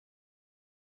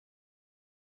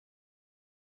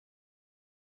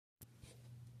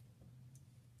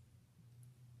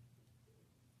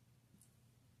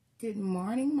Good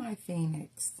morning, my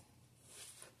Phoenix.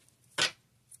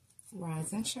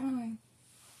 Rise and shine.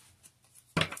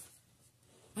 I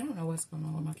don't know what's going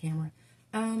on with my camera.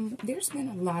 There's been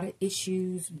a lot of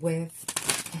issues with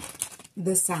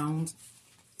the sound.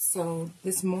 So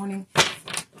this morning,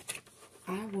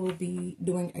 I will be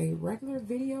doing a regular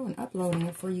video and uploading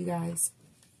it for you guys.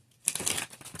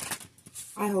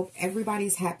 I hope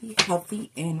everybody's happy,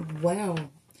 healthy, and well.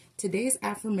 Today's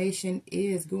affirmation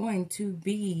is going to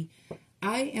be,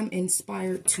 I am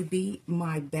inspired to be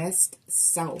my best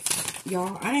self.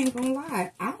 Y'all, I ain't gonna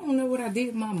lie. I don't know what I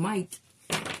did with my mic.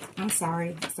 I'm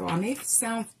sorry. So I may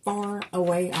sound far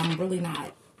away. I'm really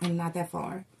not. I'm not that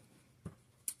far.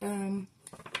 I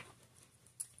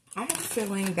have a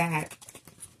feeling that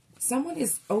someone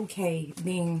is okay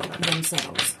being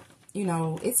themselves. You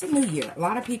know, it's a new year. A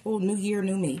lot of people, new year,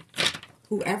 new me.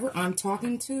 Whoever I'm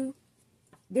talking to,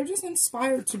 they're just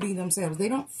inspired to be themselves. They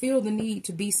don't feel the need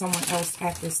to be someone else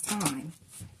at this time.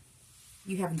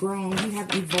 You have grown, you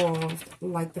have evolved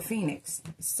like the Phoenix.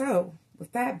 So,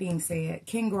 with that being said,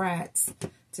 congrats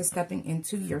to stepping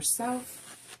into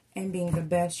yourself and being the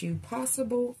best you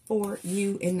possible for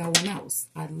you and no one else.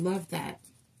 I love that.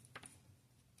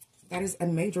 That is a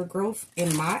major growth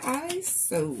in my eyes.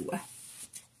 So,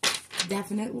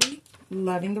 definitely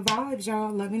loving the vibes,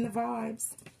 y'all. Loving the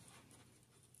vibes.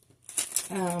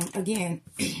 Again,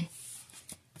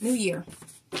 new year.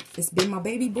 It's been my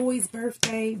baby boy's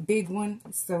birthday, big one.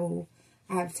 So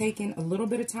I've taken a little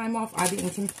bit of time off. I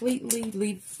didn't completely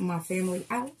leave my family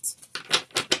out.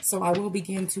 So I will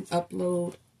begin to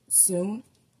upload soon.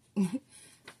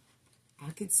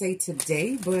 I could say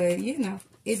today, but you know,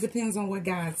 it depends on what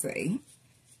God say.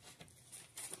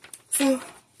 So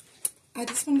I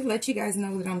just want to let you guys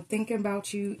know that I'm thinking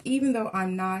about you, even though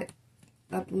I'm not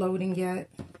uploading yet.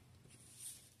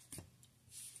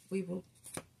 We will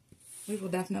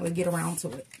definitely get around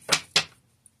to it.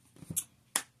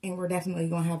 And we're definitely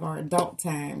going to have our adult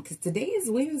time. Because today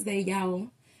is Wednesday,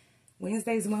 y'all.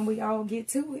 Wednesday's when we all get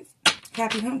to it.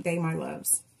 Happy hump day, my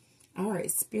loves. All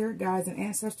right, spirit guides and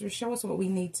ancestors, show us what we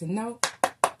need to know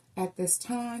at this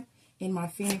time in my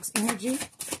Phoenix energy.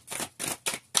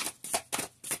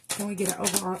 Can we get an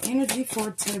overall energy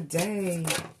for today?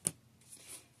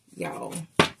 Y'all,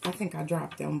 I think I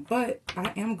dropped them, but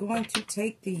I am going to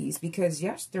take these because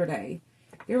yesterday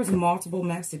there was multiple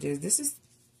messages.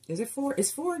 Is it 4? It's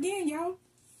 4 again, y'all.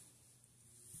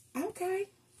 Okay.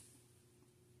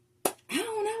 I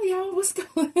don't know, y'all. What's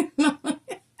going on?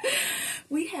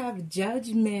 We have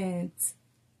judgment.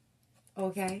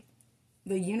 Okay.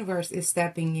 The universe is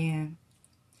stepping in.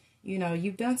 You know,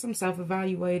 you've done some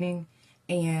self-evaluating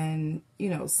and, you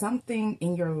know, something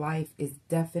in your life is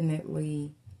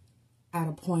definitely at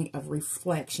a point of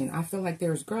reflection. I feel like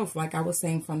there's growth. Like I was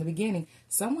saying from the beginning,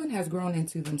 someone has grown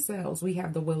into themselves. We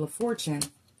have the Wheel of Fortune.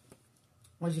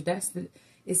 Things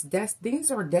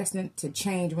are destined to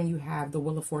change when you have the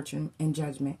Wheel of Fortune and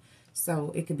Judgment.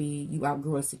 So it could be you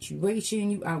outgrew a situation,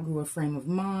 you outgrew a frame of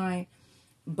mind.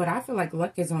 But I feel like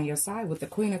luck is on your side with the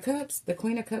Queen of Cups. The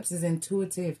Queen of Cups is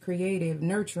intuitive, creative,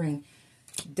 nurturing.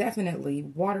 Definitely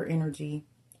water energy.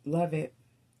 Love it.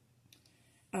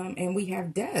 And we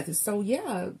have death. So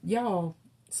yeah, y'all,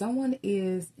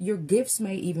 your gifts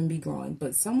may even be growing,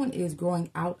 but someone is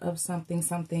growing out of something.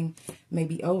 Something may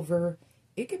be over.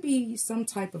 It could be some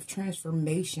type of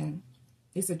transformation.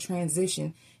 It's a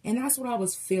transition. And that's what I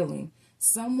was feeling.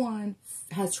 Someone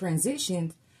has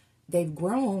transitioned. They've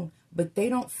grown, but they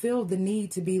don't feel the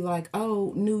need to be like,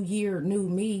 oh, new year, new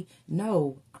me.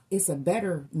 No, it's a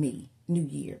better me. New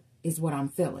year is what I'm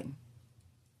feeling.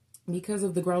 Because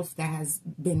of the growth that has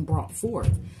been brought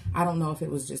forth. I don't know if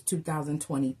it was just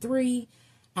 2023.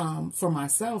 For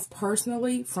myself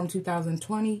personally, from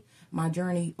 2020, my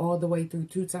journey all the way through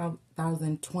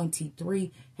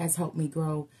 2023 has helped me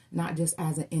grow, not just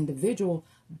as an individual,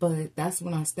 but that's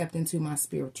when I stepped into my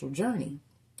spiritual journey.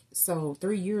 So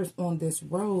 3 years on this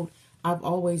road, I've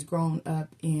always grown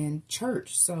up in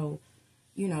church. So,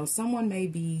 you know, someone may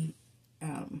be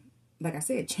like I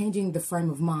said, changing the frame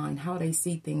of mind, how they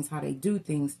see things, how they do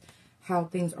things, how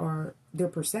things are, their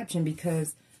perception,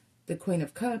 because the Queen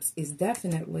of Cups is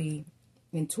definitely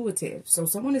intuitive. So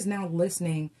someone is now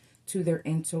listening to their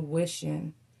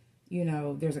intuition. You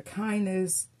know, there's a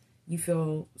kindness, you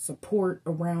feel support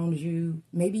around you.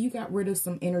 Maybe you got rid of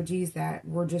some energies that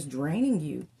were just draining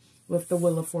you with the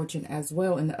Wheel of Fortune as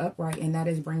well in the upright. And that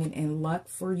is bringing in luck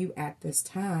for you at this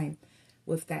time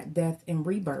with that death and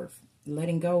rebirth.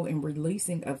 Letting go and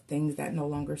releasing of things that no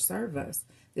longer serve us.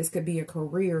 This could be a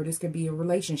career. This could be a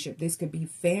relationship. This could be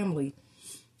family.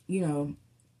 You know,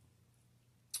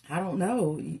 I don't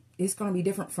know. It's going to be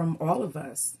different from all of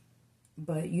us.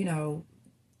 But, you know,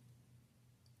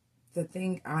 the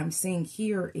thing I'm seeing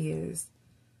here is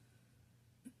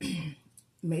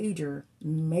major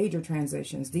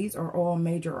transitions. These are all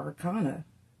major arcana.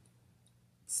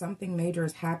 Something major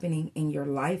is happening in your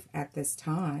life at this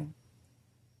time.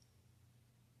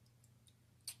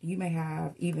 You may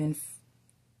have even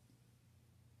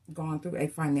gone through a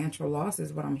financial loss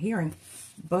is what I'm hearing.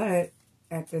 But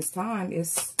at this time,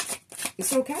 it's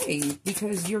okay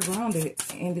because you're grounded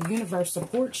and the universe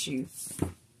supports you.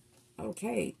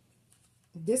 Okay.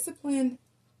 Discipline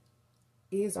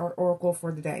is our oracle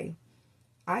for the day.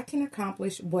 I can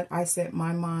accomplish what I set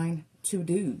my mind to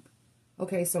do.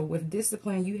 Okay, so with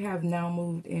discipline, you have now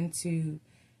moved into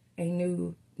a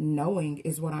new knowing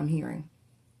is what I'm hearing.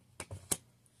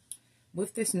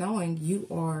 With this knowing, you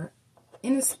are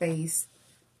in a space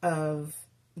of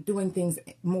doing things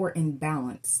more in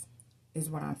balance is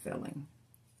what I'm feeling.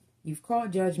 You've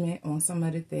called judgment on some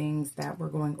of the things that were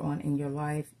going on in your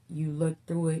life. You looked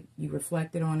through it, you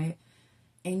reflected on it,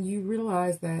 and you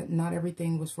realized that not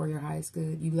everything was for your highest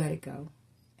good. You let it go.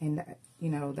 And, that, you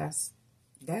know, that's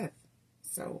death.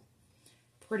 So,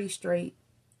 pretty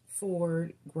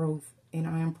straightforward growth. And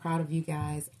I am proud of you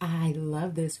guys. I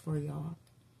love this for y'all.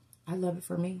 I love it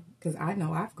for me because I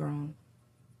know I've grown.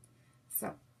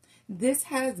 So, this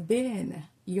has been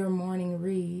your morning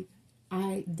read.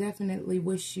 I definitely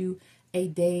wish you a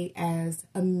day as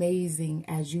amazing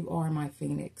as you are, my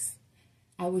Phoenix.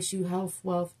 I wish you health,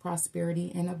 wealth, prosperity,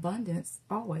 and abundance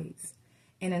always.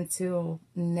 And until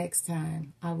next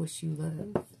time, I wish you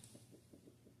love.